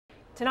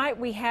Tonight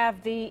we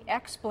have the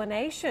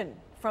explanation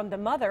from the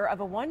mother of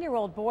a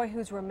 1-year-old boy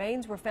whose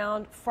remains were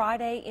found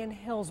Friday in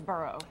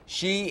Hillsboro.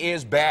 She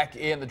is back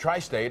in the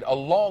tri-state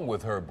along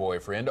with her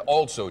boyfriend,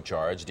 also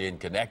charged in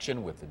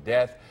connection with the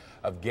death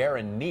of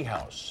Garen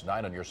Niehaus.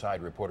 9 on Your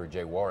Side reporter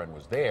Jay Warren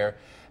was there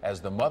as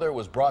the mother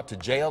was brought to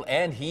jail,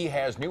 and he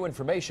has new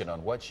information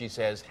on what she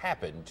says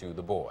happened to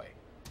the boy.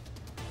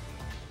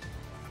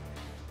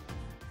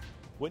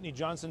 Whitney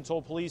Johnson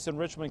told police in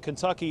Richmond,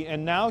 Kentucky,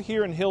 and now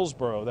here in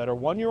Hillsboro, that her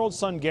 1-year-old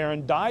son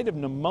Garen died of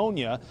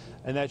pneumonia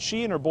and that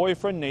she and her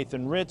boyfriend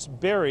Nathan Ritz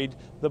buried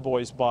the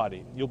boy's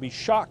body. You'll be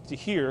shocked to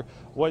hear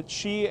what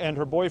she and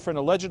her boyfriend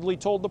allegedly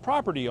told the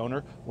property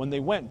owner when they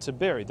went to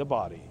bury the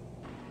body.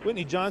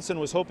 Whitney Johnson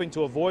was hoping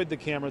to avoid the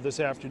camera this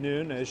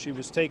afternoon as she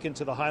was taken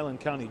to the Highland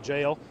County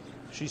Jail.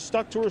 She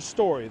stuck to her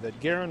story that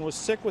Garen was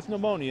sick with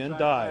pneumonia and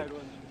died.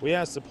 We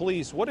asked the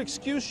police what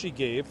excuse she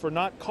gave for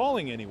not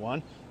calling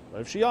anyone. But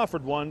if she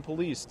offered one,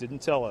 police didn't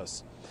tell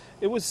us.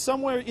 It was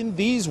somewhere in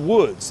these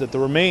woods that the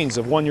remains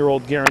of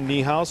 1-year-old Garen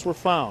Niehaus were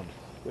found.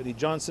 Whitney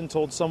Johnson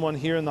told someone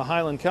here in the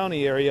Highland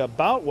County area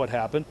about what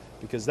happened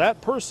because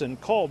that person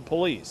called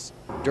police.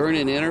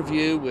 During an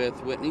interview with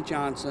Whitney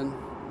Johnson,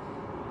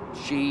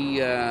 she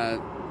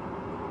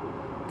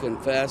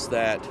confessed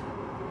that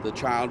the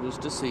child was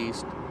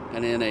deceased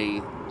and in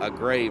a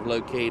grave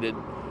located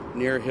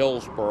near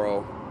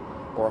Hillsboro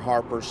or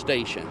Harper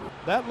Station.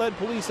 That led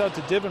police out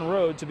to Divon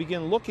Road to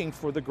begin looking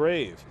for the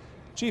grave.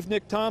 Chief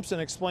Nick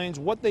Thompson explains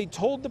what they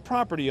told the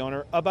property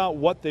owner about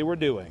what they were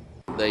doing.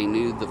 They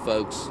knew the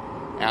folks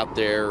out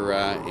there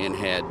and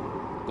had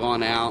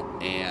gone out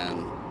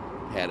and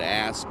had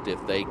asked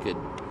if they could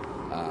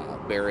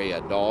bury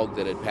a dog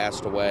that had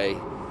passed away,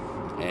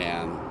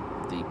 and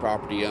the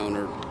property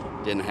owner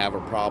didn't have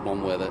a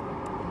problem with it,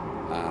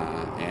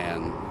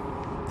 and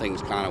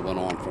things kind of went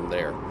on from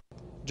there.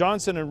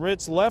 Johnson and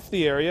Ritz left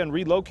the area and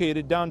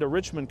relocated down to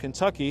Richmond,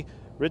 Kentucky.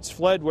 Ritz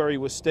fled where he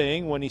was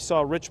staying when he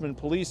saw Richmond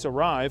police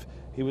arrive.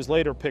 He was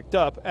later picked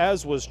up,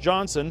 as was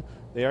Johnson.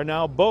 They are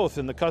now both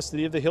in the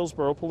custody of the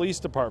Hillsboro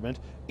Police Department,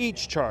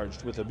 each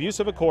charged with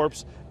abuse of a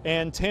corpse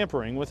and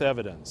tampering with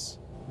evidence.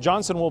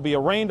 Johnson will be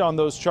arraigned on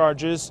those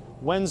charges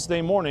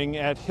Wednesday morning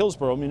at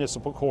Hillsboro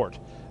Municipal Court.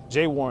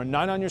 Jay Warren,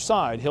 9 on Your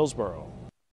Side, Hillsboro.